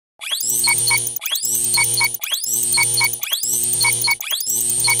Good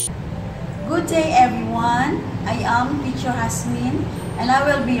day everyone, I am Teacher Jasmin and I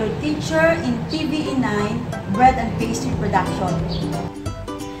will be your teacher in PVE9 Bread and Pastry Production.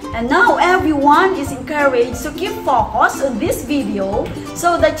 And now everyone is encouraged to keep focus on this video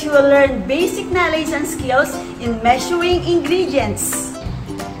so that you will learn basic knowledge and skills in measuring ingredients.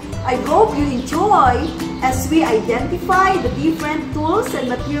 I hope you enjoy as we identify the different tools and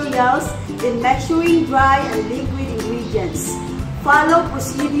materials in measuring dry and liquid ingredients. Follow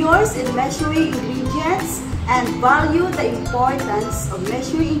procedures in measuring ingredients and value the importance of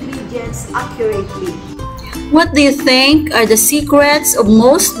measuring ingredients accurately. What do you think are the secrets of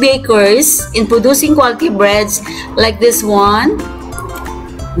most bakers in producing quality breads like this one,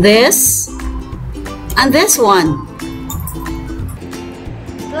 this, and this one?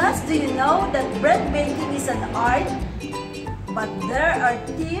 Class, do you know that bread baking is an art? But there are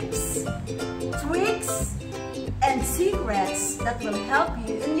tips, tricks, and secrets that will help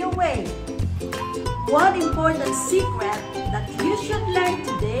you in your way. One important secret that you should learn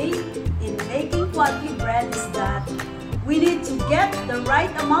today in making quality bread is that we need to get the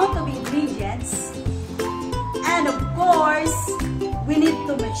right amount of ingredients, and of course, we need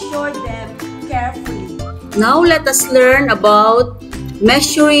to measure them carefully. Now let us learn about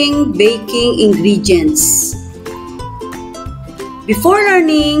measuring baking ingredients. Before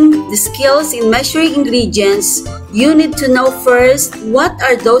learning the skills in measuring ingredients, you need to know first what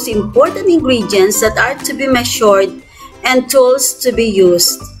are those important ingredients that are to be measured and tools to be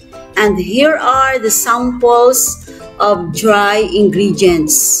used. And here are the samples of dry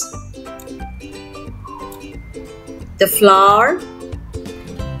ingredients: the flour,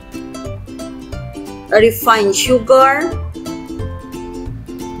 the refined sugar,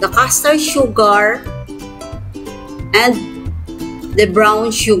 the castor sugar, and the brown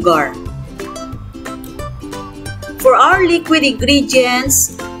sugar. For our liquid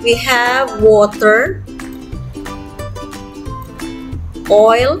ingredients, we have water,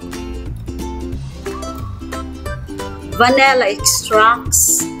 oil, vanilla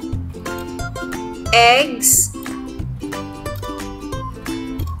extracts, eggs,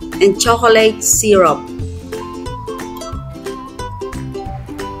 and chocolate syrup.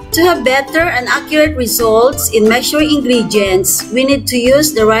 To have better and accurate results in measuring ingredients, we need to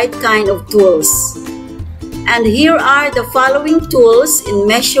use the right kind of tools. And here are the following tools in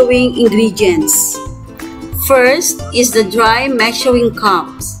measuring ingredients. First is the dry measuring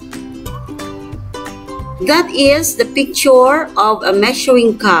cups. That is the picture of a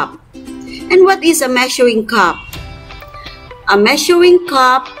measuring cup. And what is a measuring cup? A measuring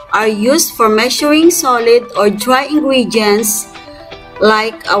cup are used for measuring solid or dry ingredients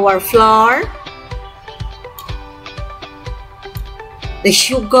like our flour, the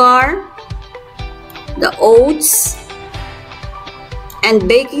sugar, the oats, and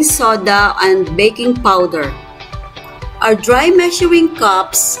baking soda and baking powder. Our dry measuring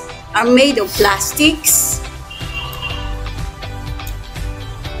cups are made of plastics,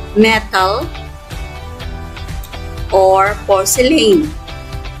 metal, or porcelain.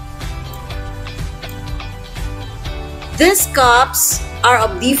 These cups are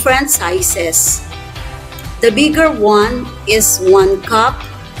of different sizes. The bigger one is 1 cup.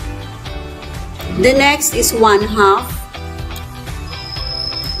 The next is 1/2,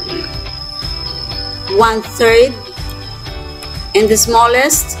 1/3, and the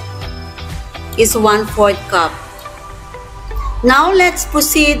smallest is 1/4 cup. Now let's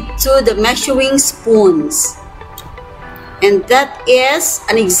proceed to the measuring spoons. And that is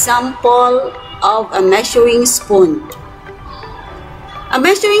an example of a measuring spoon. A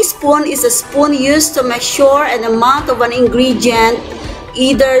measuring spoon is a spoon used to measure an amount of an ingredient,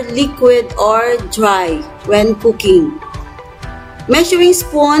 either liquid or dry, when cooking. Measuring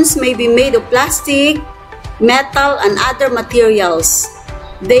spoons may be made of plastic, metal, and other materials.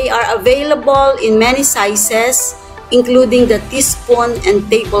 They are available in many sizes, including the teaspoon and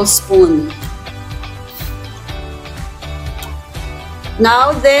tablespoon.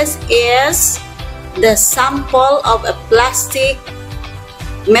 Now this is the sample of a plastic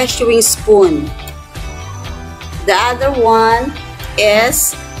measuring spoon. The other one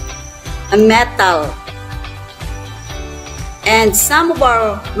is a metal. And some of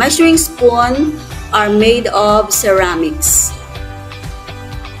our measuring spoons are made of ceramics.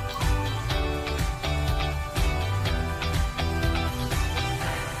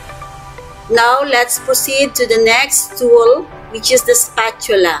 Now let's proceed to the next tool, which is the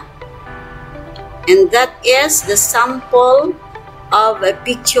spatula. And that is the sample of a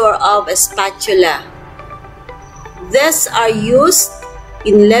picture of a spatula. These are used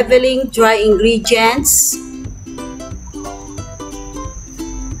in leveling dry ingredients.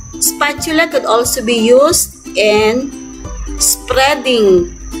 Spatula could also be used in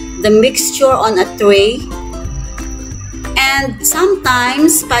spreading the mixture on a tray. And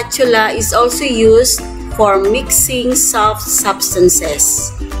sometimes spatula is also used for mixing soft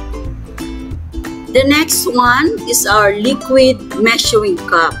substances. The next one is our liquid measuring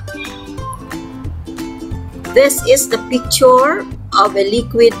cup. This is the picture of a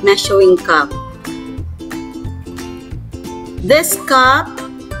liquid measuring cup. This cup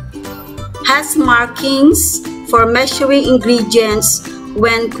has markings for measuring ingredients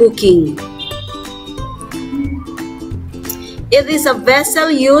when cooking. It is a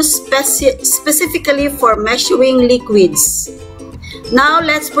vessel used specifically for measuring liquids. Now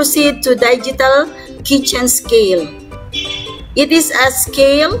let's proceed to digital kitchen scale. It is a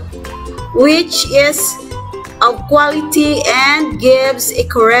scale which is of quality and gives a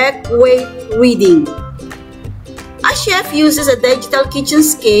correct weight reading. A chef uses a digital kitchen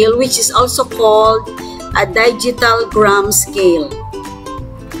scale, which is also called a digital gram scale.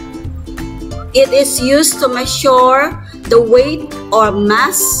 It is used to measure the weight or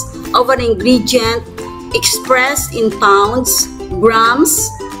mass of an ingredient expressed in pounds, grams,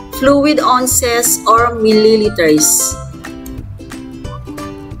 fluid ounces, or milliliters.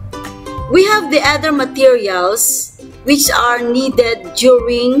 We have the other materials which are needed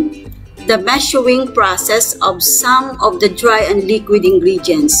during the measuring process of some of the dry and liquid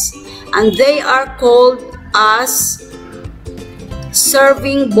ingredients, and they are called as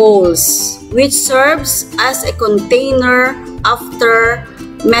serving bowls, which serves as a container after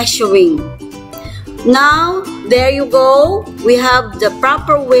measuring. Now, there you go. We have the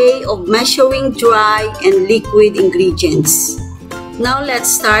proper way of measuring dry and liquid ingredients. Now, let's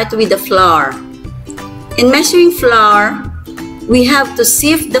start with the flour. In measuring flour, we have to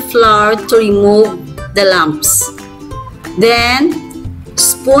sift the flour to remove the lumps. Then,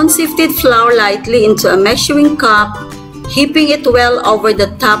 spoon sifted flour lightly into a measuring cup, heaping it well over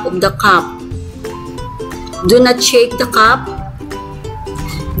the top of the cup. Do not shake the cup.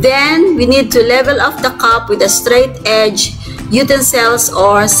 Then, we need to level off the cup with a straight edge utensils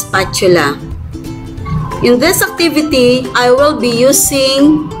or spatula. In this activity, I will be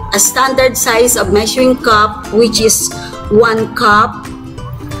using a standard size of measuring cup, which is 1 cup,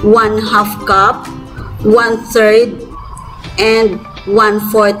 1/2 cup, 1/3, and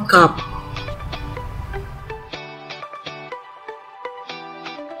 1/4 cup.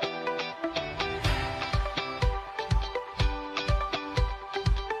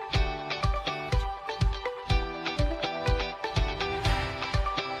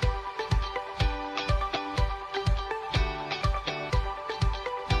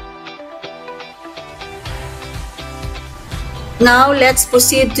 Now, let's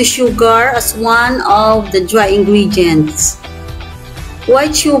proceed to sugar as one of the dry ingredients.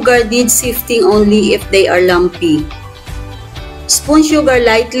 White sugar needs sifting only if they are lumpy. Spoon sugar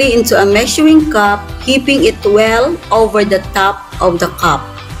lightly into a measuring cup, heaping it well over the top of the cup.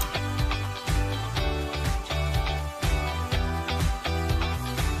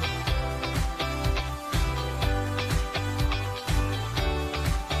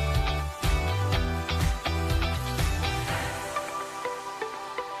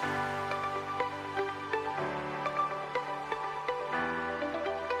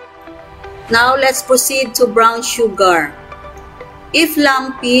 Now, let's proceed to brown sugar. If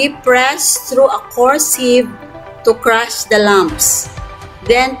lumpy, press through a coarse sieve to crush the lumps.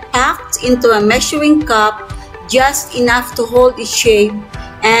 Then, packed into a measuring cup just enough to hold its shape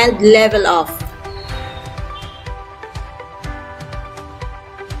and level off.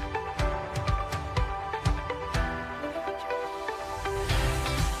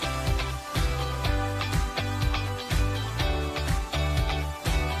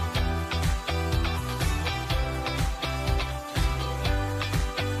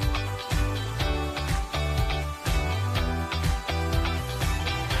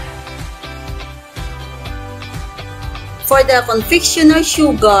 For the confectioner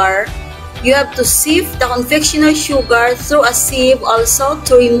sugar, you have to sift the confectioner sugar through a sieve also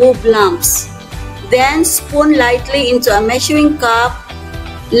to remove lumps. Then spoon lightly into a measuring cup,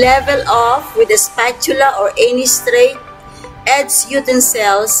 level off with a spatula or any straight edge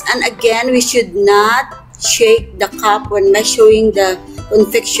utensils, and again we should not shake the cup when measuring the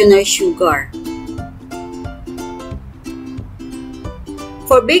confectioner sugar.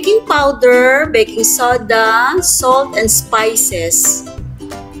 For baking powder, baking soda, salt, and spices,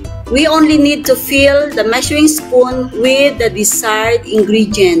 we only need to fill the measuring spoon with the desired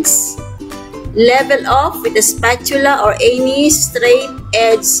ingredients. Level off with a spatula or any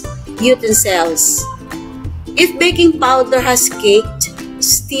straight-edged utensils. If baking powder has caked,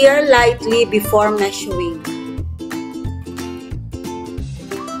 stir lightly before measuring.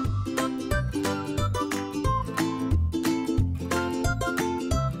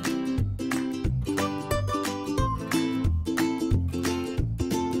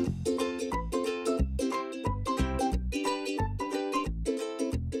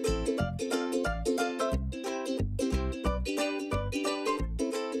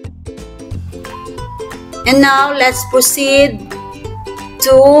 And now let's proceed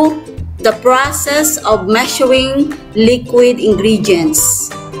to the process of measuring liquid ingredients.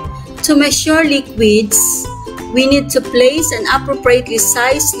 To measure liquids, we need to place an appropriately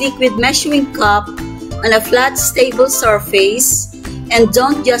sized liquid measuring cup on a flat, stable surface, and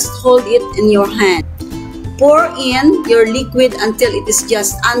don't just hold it in your hand. Pour in your liquid until it is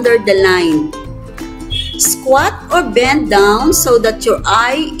just under the line. Squat or bend down so that your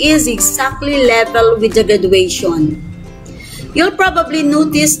eye is exactly level with the graduation. You'll probably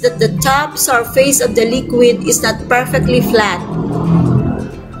notice that the top surface of the liquid is not perfectly flat.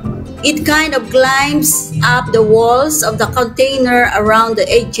 It kind of climbs up the walls of the container around the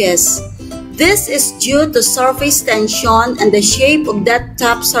edges. This is due to surface tension, and the shape of that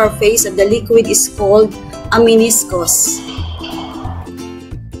top surface of the liquid is called a meniscus.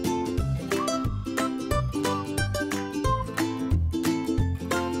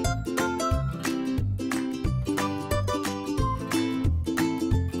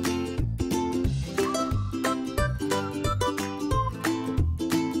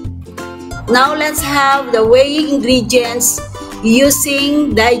 Now let's have the weighing ingredients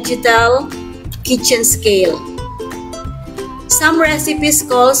using digital kitchen scale. Some recipes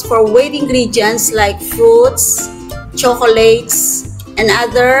calls for weight ingredients like fruits, chocolates, and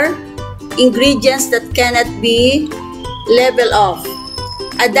other ingredients that cannot be leveled off.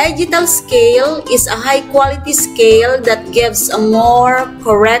 A digital scale is a high-quality scale that gives a more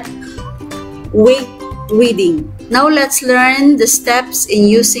correct weight reading. Now let's learn the steps in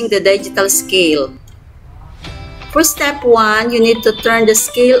using the digital scale. For step 1, you need to turn the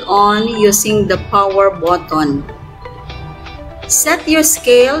scale on using the power button. Set your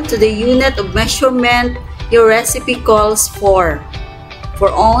scale to the unit of measurement your recipe calls for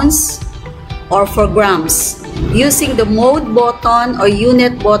ounce or for grams, using the mode button or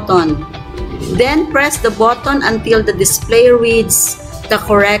unit button. Then press the button until the display reads the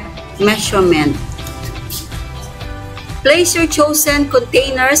correct measurement. Place your chosen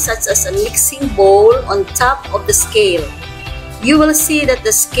container, such as a mixing bowl, on top of the scale. You will see that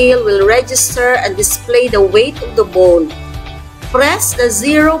the scale will register and display the weight of the bowl. Press the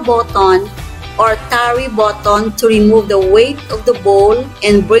 0 button or tally button to remove the weight of the bowl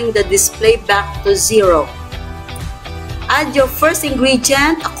and bring the display back to 0. Add your first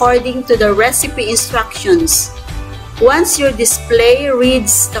ingredient according to the recipe instructions. Once your display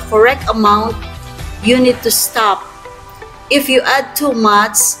reads the correct amount, you need to stop. If you add too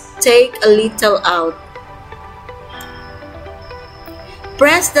much, take a little out.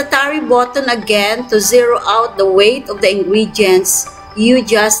 Press the tally button again to zero out the weight of the ingredients you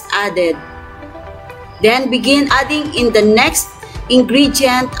just added. Then begin adding in the next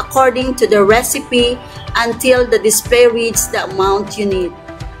ingredient according to the recipe until the display reads the amount you need.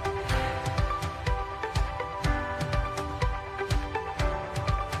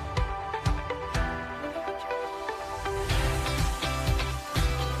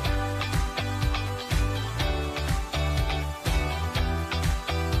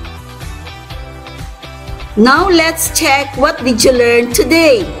 Now let's check what did you learn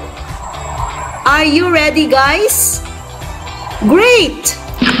today. Are you ready, guys? Great!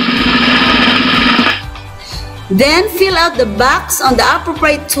 Then fill out the box on the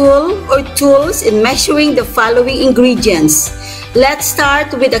appropriate tool or tools in measuring the following ingredients. Let's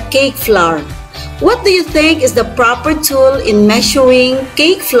start with the cake flour. What do you think is the proper tool in measuring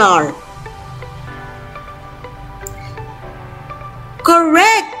cake flour?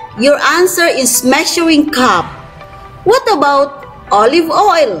 Correct! Your answer is measuring cup. What about olive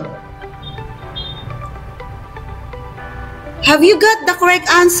oil? Have you got the correct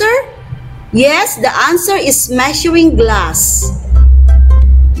answer? Yes, the answer is measuring glass.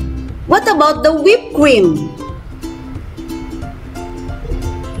 What about the whipped cream?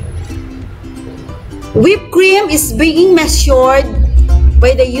 Whipped cream is being measured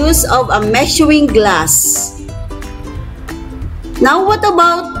by the use of a measuring glass. Now what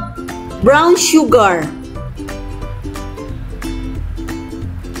about brown sugar?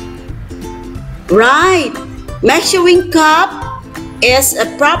 Right, measuring cup is a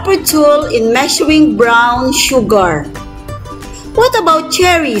proper tool in measuring brown sugar. What about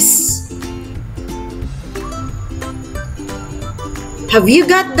cherries? Have you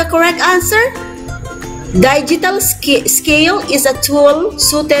got the correct answer? Digital scale is a tool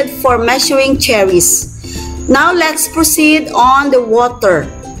suited for measuring cherries. Now let's proceed on the water.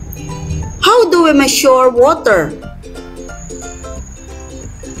 How do we measure water?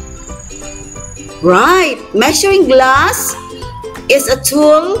 Right, measuring glass is a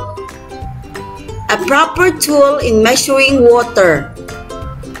tool, a proper tool in measuring water.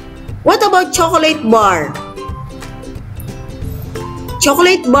 What about chocolate bar?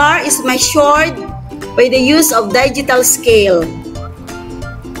 Chocolate bar is measured by the use of digital scale.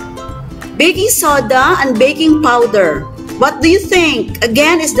 Baking soda and baking powder. What do you think?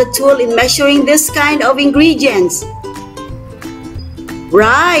 Again, is the tool in measuring this kind of ingredients?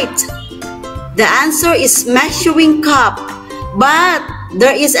 Right. The answer is measuring cup. But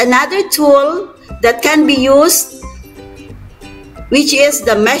there is another tool that can be used, which is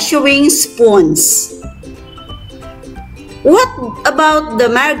the measuring spoons. What about the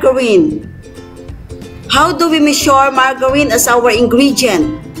margarine? How do we measure margarine as our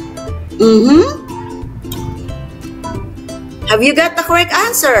ingredient? Have you got the correct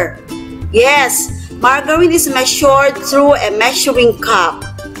answer? Yes, margarine is measured through a measuring cup.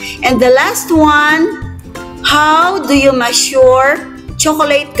 And the last one, how do you measure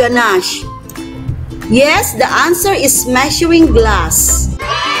chocolate ganache? Yes, the answer is measuring glass.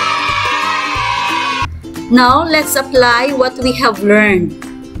 Now, let's apply what we have learned.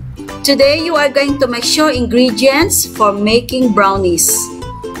 Today, you are going to measure ingredients for making brownies.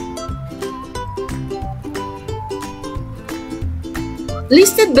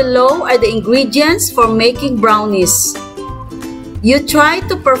 Listed below are the ingredients for making brownies. You try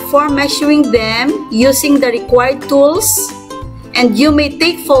to perform measuring them using the required tools, and you may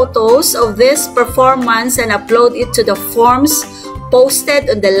take photos of this performance and upload it to the forms posted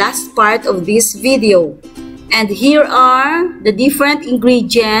on the last part of this video. And here are the different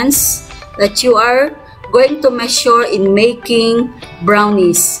ingredients that you are going to measure in making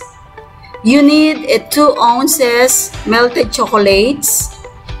brownies. You need 2 ounces melted chocolates,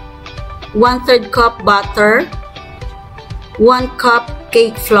 1/3 cup butter, 1 cup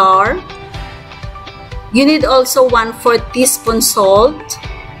cake flour. You need also 1/4 teaspoon salt,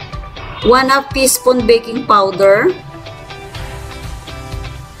 1/2 teaspoon baking powder,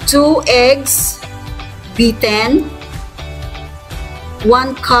 2 eggs beaten,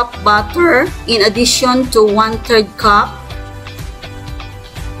 1 cup butter in addition to 1/3 cup,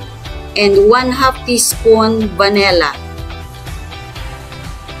 and 1/2 teaspoon vanilla.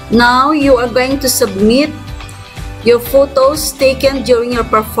 Now you are going to submit your photos taken during your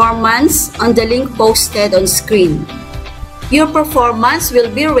performance on the link posted on screen. Your performance will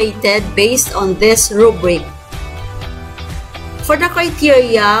be rated based on this rubric. For the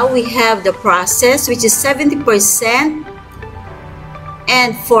criteria, we have the process, which is 70%,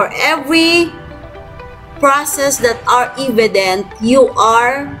 and for every process that are evident, you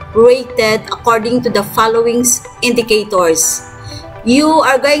are rated according to the following indicators. You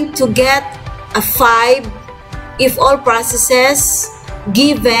are going to get a 5 if all processes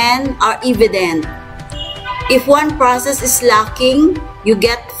given are evident. If one process is lacking, you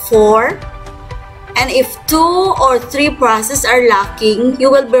get 4. And if 2 or 3 processes are lacking,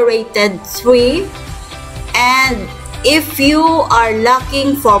 you will be rated 3. And if you are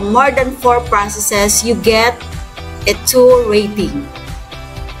lacking for more than 4 processes, you get a 2 rating.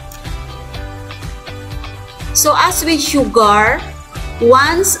 So as with sugar,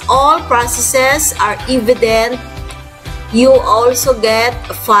 once all processes are evident, you also get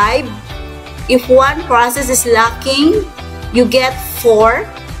a 5. If one process is lacking, you get 4.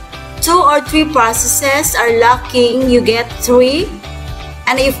 2 or 3 processes are lacking, you get 3.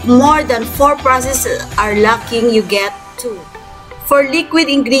 And if more than 4 processes are lacking, you get 2. For liquid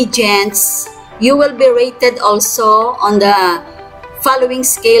ingredients, you will be rated also on the following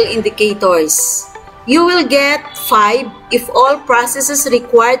scale indicators. You will get 5 if all processes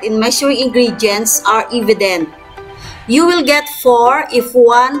required in measuring ingredients are evident. You will get 4 if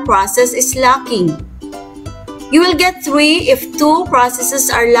one process is lacking. You will get 3 if 2 processes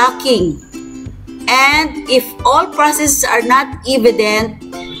are lacking. And if all processes are not evident,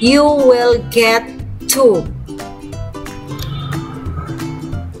 you will get 2.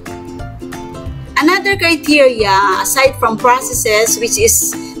 Another criteria, aside from processes, which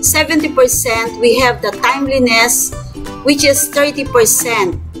is 70%, we have the timeliness, which is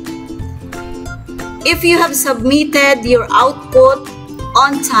 30%. If you have submitted your output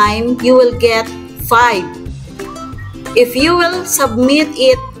on time, you will get 5. If you will submit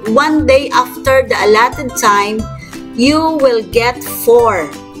it 1 day after the allotted time, you will get 4.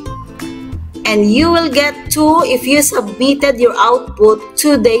 And you will get 2 if you submitted your output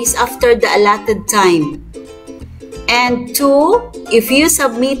 2 days after the allotted time. And 2 if you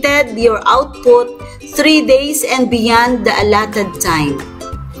submitted your output 3 days and beyond the allotted time.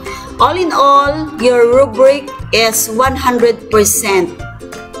 All in all, your rubric is 100%.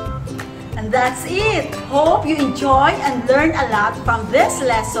 And that's it. Hope you enjoy and learn a lot from this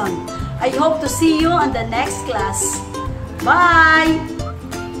lesson. I hope to see you on the next class. Bye!